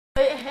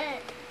Hey.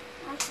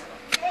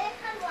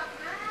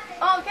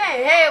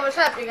 Okay, hey, what's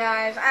up, you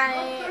guys? I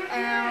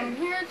am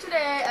here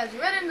today, as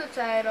you read in the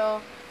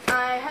title.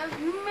 I have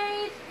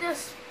made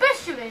this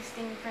special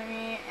listing for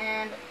me,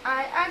 and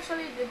I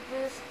actually did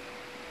this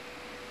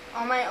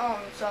on my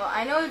own. So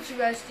I know it's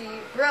Rusty,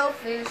 Real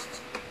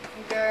Fist,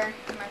 Gur,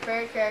 my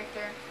favorite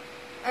character.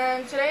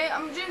 And today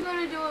I'm just going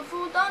to do a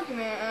full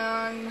document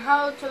on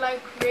how to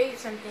create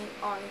something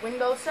on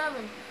Windows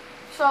 7.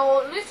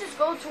 So let's just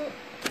go to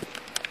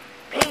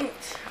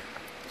Paint.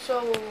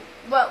 So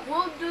what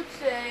we'll do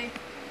today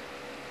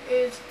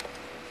is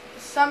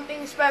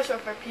something special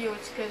for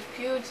Pewds, because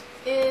Pewds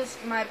is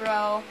my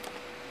bro,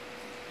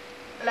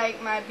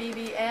 like my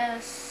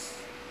BBS.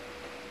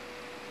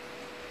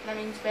 That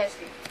means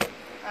bestie.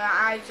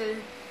 I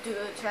just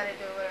try to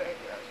do whatever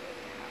else.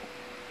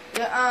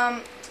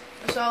 Yeah.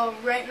 So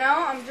right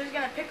now I'm just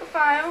gonna pick a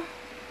file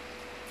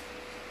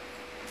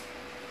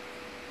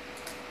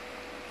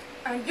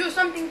and do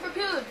something for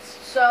Pewds.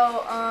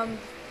 So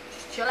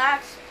just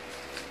chillax.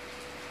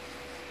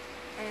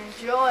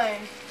 Enjoy.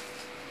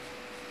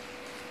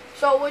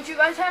 So what you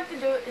guys have to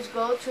do is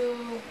go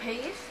to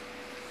Paste,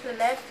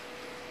 select,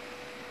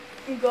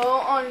 go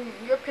on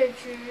your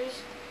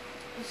pictures,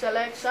 and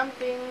select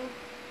something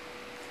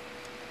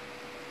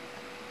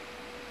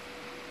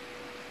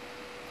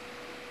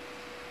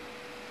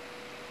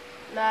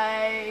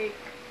like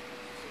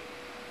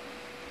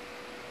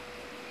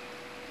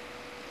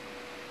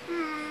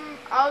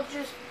I'll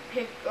just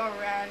pick a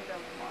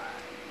random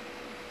one.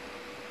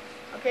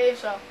 Okay,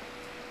 so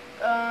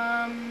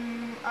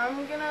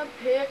I'm gonna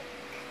pick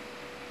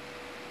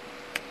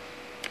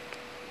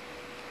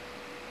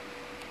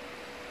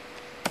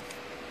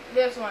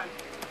this one.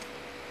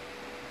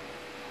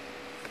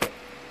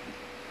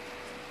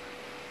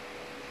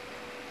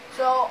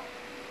 So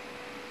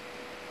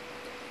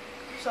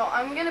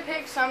I'm gonna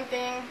pick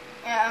something.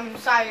 Yeah, I'm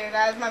sorry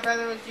guys, my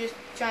brother was just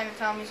trying to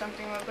tell me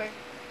something real quick.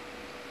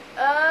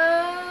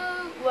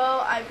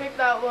 Well, I picked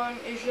that one.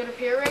 It should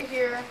appear right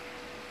here.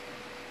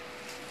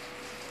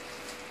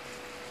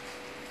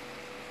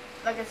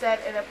 Like I said,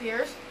 it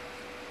appears.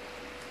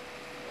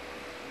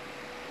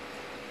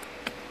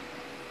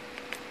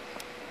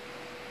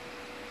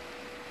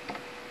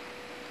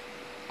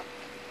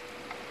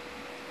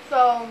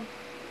 So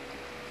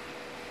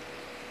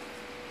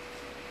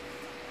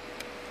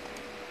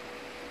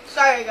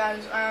sorry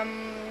guys,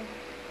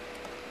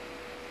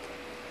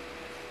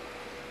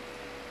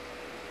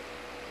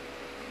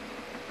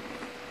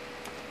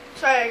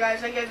 sorry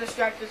guys, I get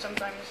distracted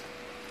sometimes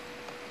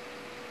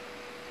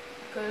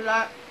because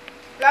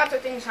lots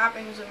of things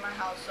happens in my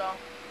house. So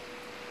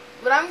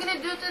what I'm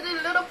gonna do to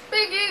this little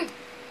piggy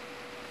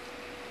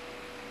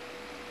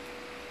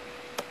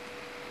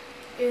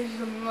is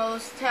the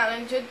most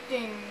talented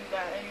thing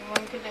that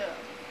anyone could do.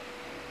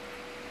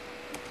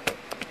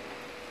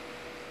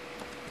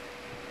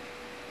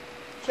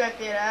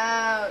 Check it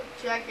out,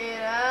 check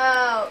it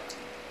out.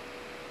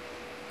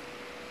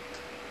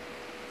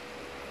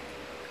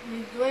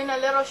 He's doing a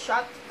little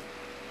shot.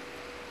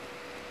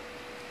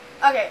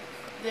 Okay,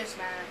 this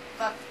man,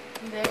 fuck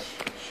this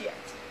shit.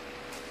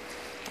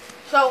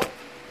 So,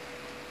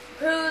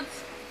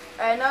 Pewds,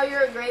 I know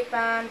you're a great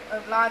fan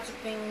of lots of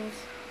things,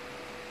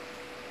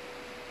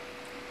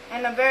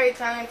 and a very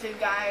talented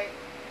guy.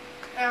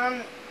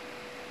 I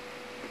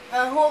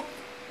hope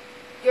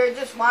you're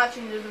just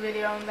watching this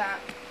video and that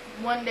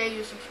one day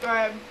you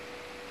subscribe.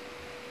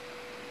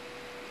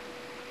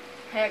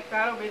 Heck,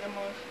 that'll be the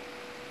most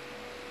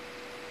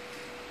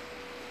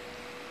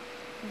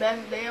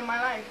best day of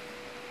my life.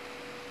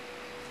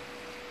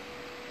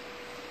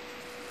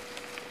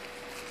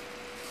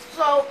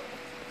 So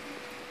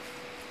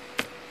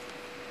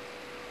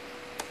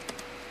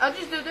I'll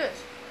just do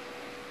this.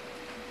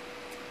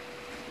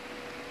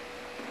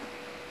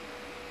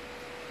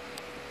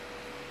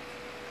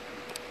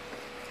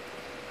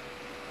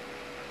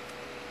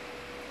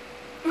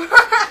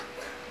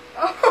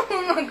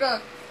 Oh my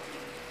god.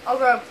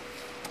 Okay.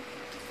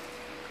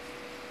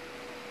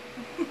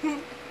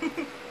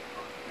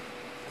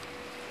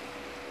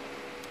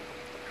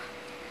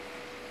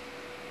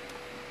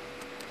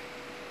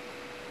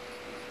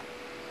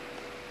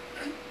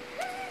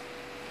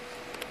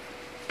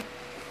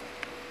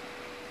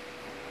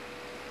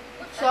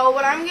 So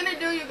what I'm gonna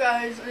do, you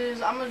guys, is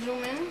I'm gonna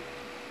zoom in.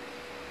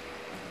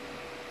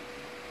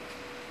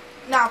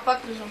 Nah,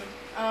 fuck the zoom in.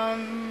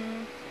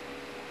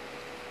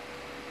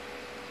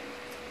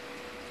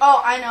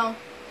 Oh, I know.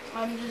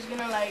 I'm just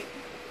gonna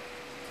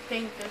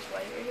paint this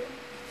way right here.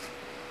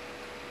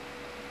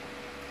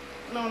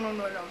 No.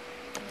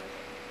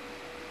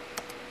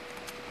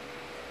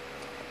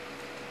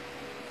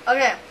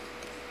 Okay.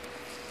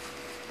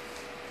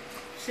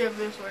 See if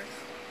this works.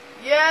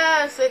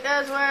 Yes, it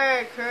does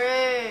work.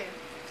 Hooray.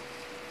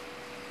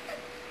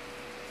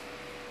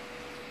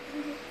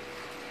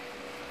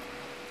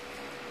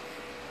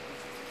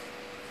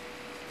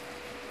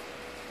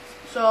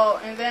 So,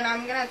 and then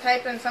I'm gonna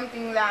type in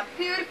something that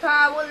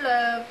PewDiePie will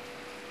love.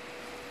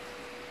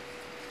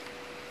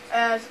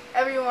 as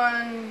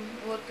everyone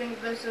will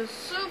think this is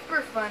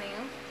super funny,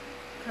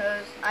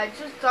 because I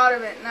just thought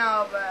of it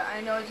now, but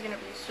I know it's going to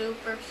be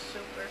super,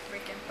 super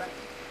freaking funny.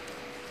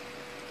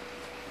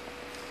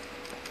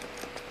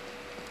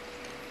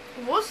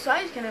 What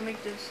size can I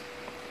make this?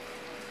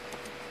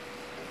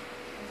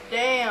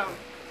 Damn.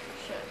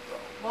 Shit, so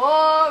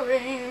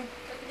boring.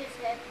 Look at his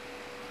head.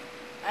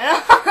 I know.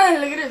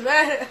 Look at his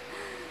head.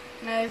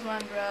 Nice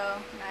one, bro.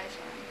 Nice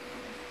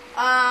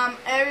one.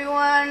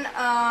 Everyone,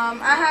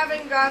 I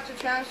haven't got the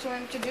chance to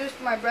introduce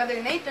my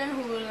brother Nathan,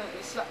 who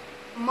is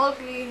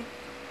mostly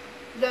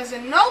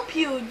doesn't know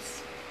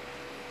Pewds.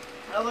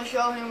 I will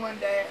show him one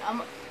day.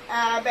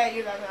 I bet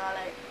you guys are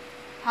like,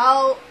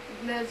 how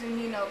doesn't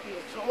he know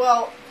Pewds?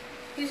 Well,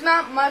 he's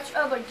not much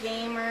of a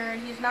gamer.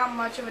 He's not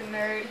much of a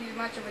nerd. He's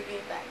much of a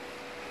gay bag.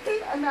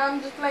 And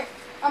I'm just playing.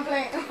 I'm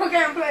playing.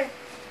 Okay, I'm playing.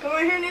 Come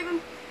over here,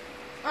 Nathan.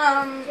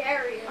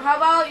 How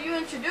about you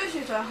introduce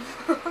yourself?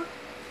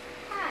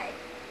 Hi.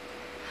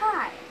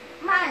 Hi.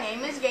 My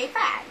name is Gay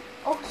Fat.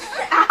 Oh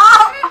shit.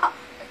 Ow!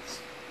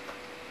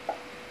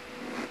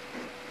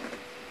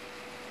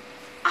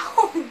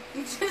 Ow!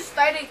 He just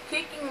started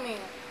kicking me.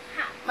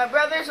 My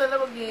brother's a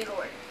little gay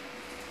lord.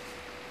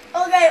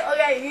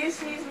 Okay, he's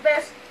the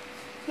best.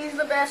 He's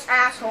the best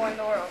asshole in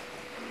the world.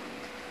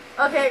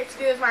 Okay,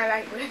 excuse my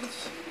language.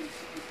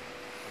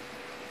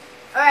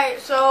 Alright,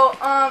 so,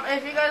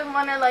 if you guys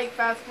wanna, like,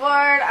 fast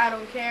forward, I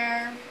don't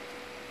care.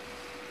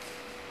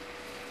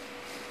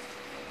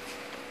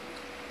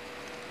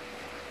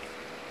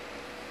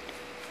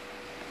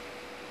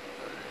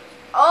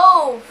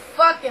 Oh,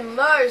 fucking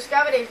Lord,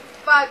 scabby,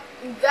 fuck,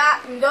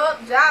 da,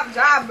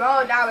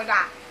 bro, da.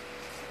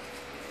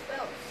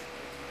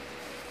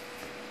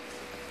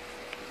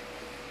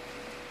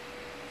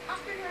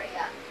 Oscar, hurry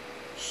up.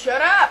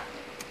 Shut up!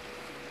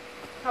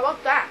 How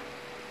about that?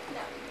 No.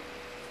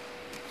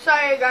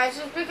 Sorry guys,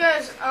 it's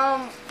because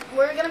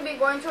we're gonna be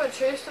going to a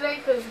church today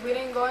because we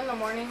didn't go in the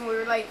morning. We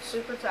were like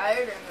super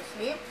tired and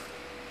asleep.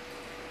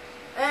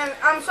 And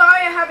I'm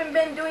sorry I haven't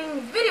been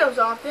doing videos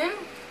often.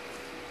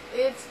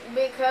 It's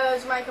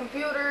because my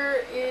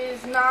computer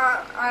is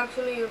not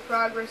actually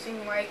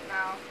progressing right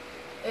now.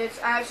 It's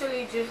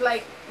actually just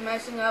like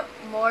messing up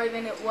more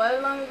than it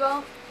was long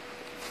ago.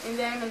 And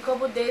then a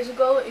couple days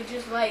ago, it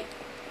just like,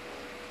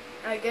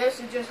 I guess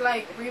it just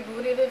like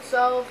rebooted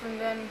itself, and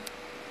then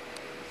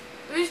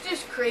it was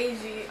just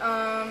crazy.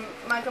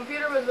 My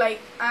computer was like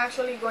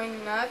actually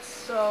going nuts,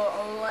 so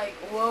I was like,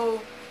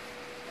 whoa.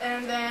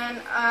 And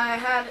then I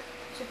had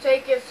to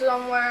take it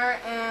somewhere,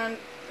 and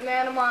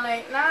then I'm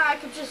like, nah, I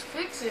could just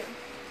fix it.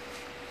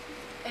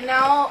 And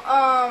now,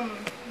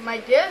 my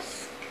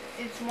disk,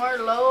 it's more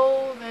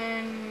low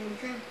than,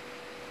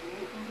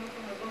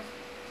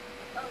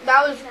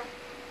 that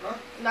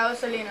was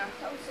Selena.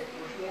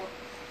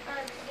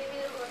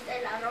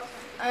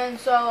 And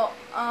so,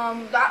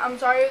 I'm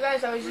sorry, you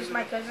guys. That was just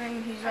my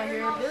cousin. He's right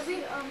here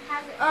busy.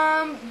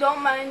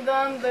 Don't mind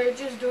them. They're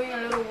just doing a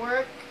little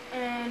work,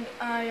 and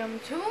I am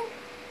too.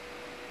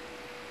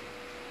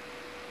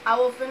 I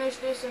will finish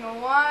this in a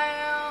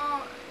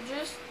while.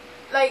 Just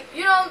like,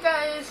 you know,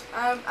 guys.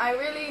 I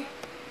really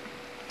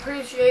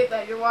appreciate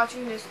that you're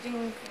watching this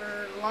thing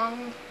for a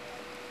long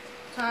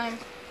time,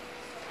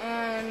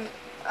 and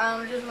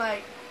I'm just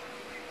like,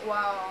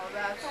 wow,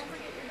 that's.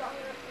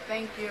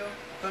 Thank you.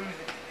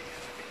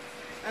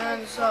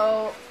 And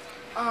so,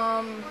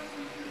 I'm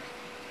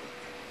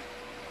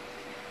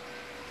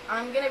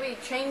gonna be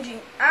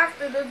changing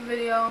after this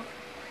video,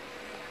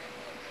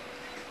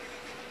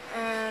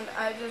 and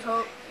I just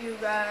hope you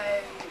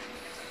guys,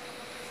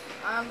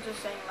 I'm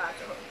just saying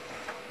lots of hope.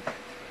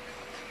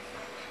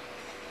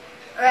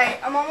 Alright,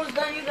 I'm almost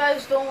done, you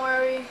guys, don't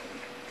worry.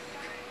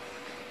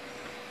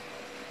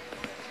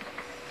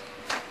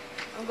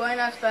 I'm going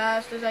as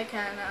fast as I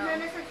can now.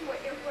 None of us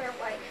wear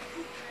white.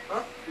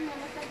 Huh? None of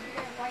us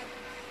wear white.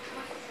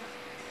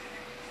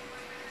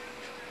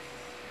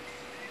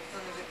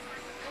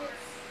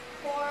 It's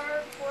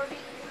 4:40.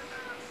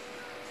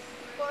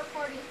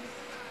 4:40.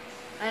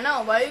 I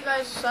know, why are you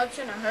guys such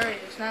in a hurry?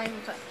 It's not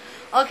even time.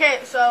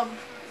 Okay, so,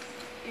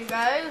 you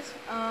guys,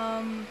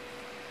 I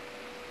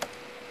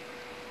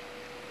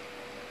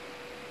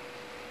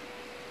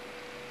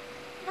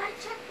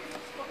checked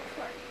this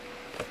before.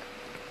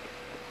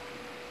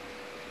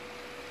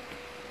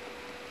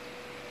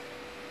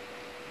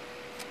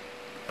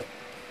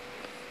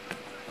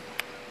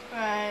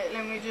 alright,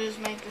 let me just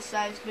make the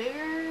size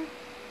bigger.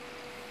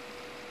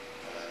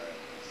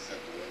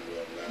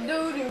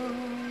 Doo-doo.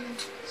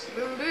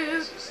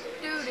 Doo-doo.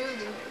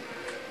 Doo-doo-doo.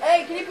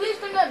 Hey, can you please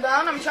turn that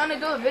down? I'm trying to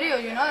do a video,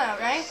 you know that,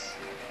 right?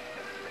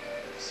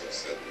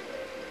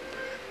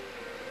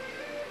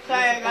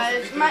 Sorry,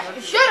 guys.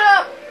 Shut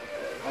up!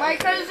 My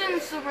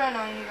cousin's super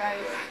annoying, you guys.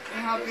 I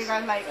hope you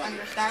guys, like,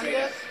 understand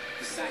this.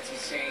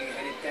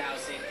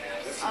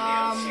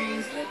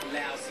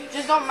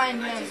 Just don't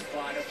mind him.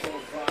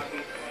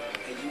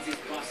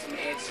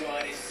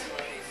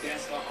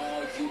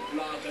 you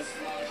bloggers.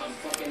 I'm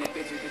fucking the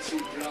bitches that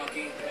you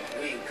blocking.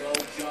 We go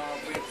y'all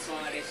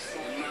retarded.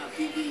 My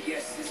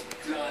PBS is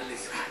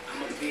flawless.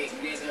 I'm a big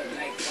nigga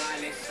like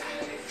violence.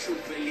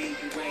 Truthfully,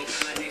 you ain't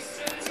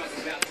honest. Talk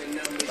about the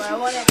numbers. But I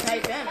want to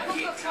type in.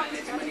 Get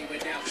college money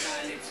without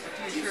college.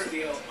 You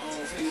still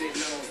own student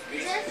loans,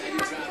 bitch.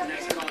 You drive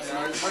nice cars,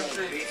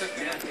 bitch.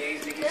 Nowadays,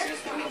 niggas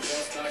just wanna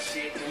bust our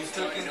shit. Don't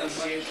start no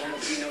shit,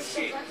 won't be no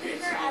shit.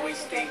 Bitch, always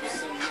stay with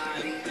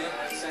somebody.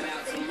 Shout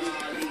out to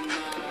Molly,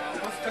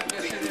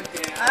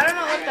 I don't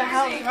know what the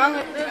hell is wrong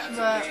with this,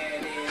 but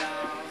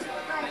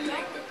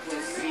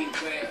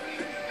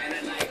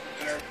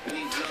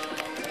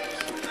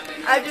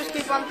I just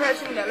keep on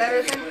pressing the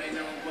letters in,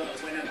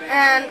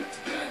 and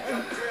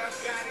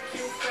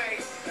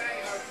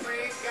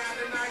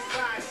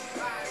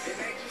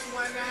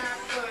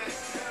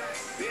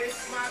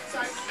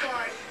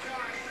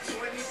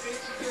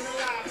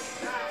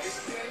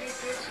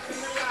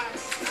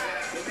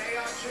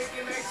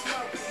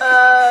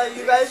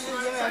you guys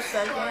just give me a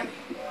second.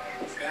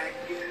 Back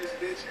in this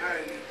bitch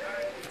early.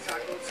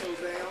 Taco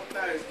Tuesday on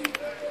Thursday.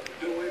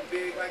 Do it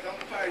big like I'm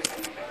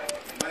thirsty.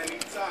 Money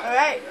talk.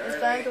 Alright, it's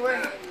time to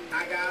work.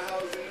 I got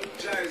hoes in New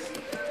Jersey.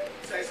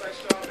 Tastes like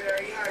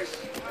strawberry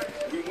Hershey.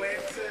 We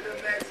went to the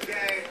Mets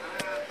game.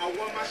 I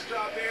wore my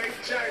strawberry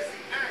jersey.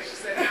 She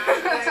said, nah,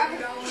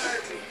 baby, don't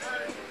hurt me.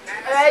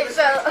 Alright,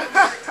 so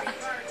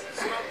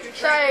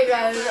sorry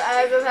guys,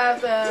 I just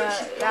have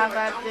to laugh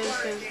at this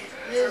because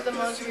this is the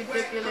most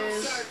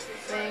ridiculous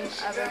thing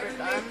I've ever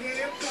done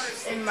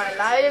in my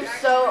life.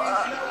 So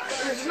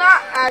it's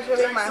not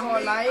actually my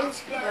whole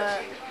life,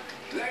 but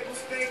Labels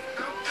think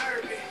I'm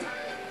urban.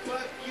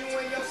 Fuck you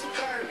and your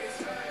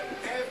Suburbans.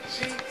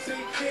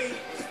 FGTP.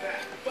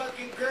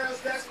 Fucking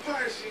girls, that's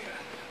Persian.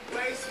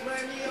 Waste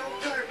money on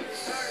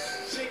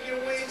purpose.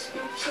 Chicken wings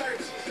from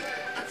churches.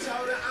 I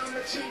told her I'm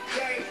a cheap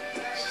date.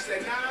 She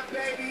said, nah,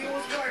 baby, it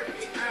was worth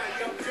it.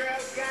 Your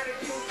girl's got a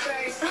cute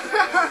face. Your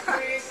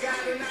friend's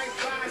got a nice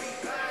body.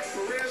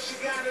 For real, she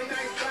got a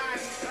nice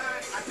body.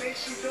 I think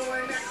she's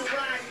doing that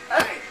karate.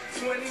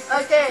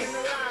 okay,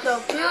 so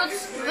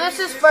Pewds, this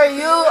is for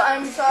you.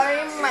 I'm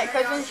sorry, my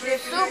cousin's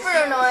just super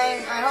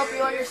annoying. I hope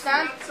you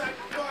understand.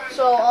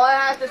 So all I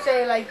have to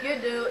say, like you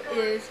do,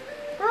 is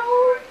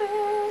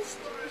breakfast.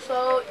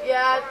 So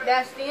yeah,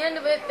 that's the end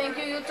of it. Thank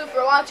you, YouTube,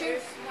 for watching.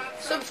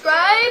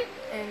 Subscribe,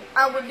 and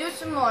I will do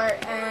some more,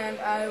 and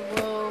I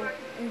will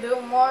do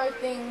more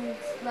things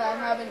that I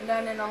haven't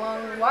done in a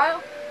long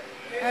while.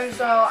 And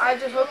so I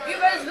just hope you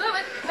guys love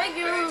it. Thank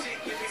you.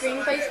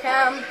 Green face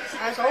cam.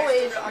 As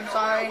always, I'm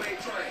sorry.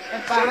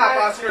 If I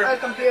had a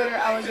computer,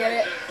 I would get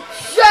it.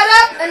 Shut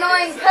up,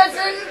 annoying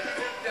cousin.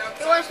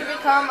 He wants to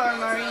become a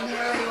Marine. He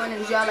already went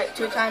in jail like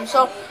 2 times.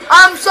 So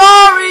I'm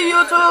sorry,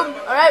 YouTube.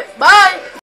 Alright, bye.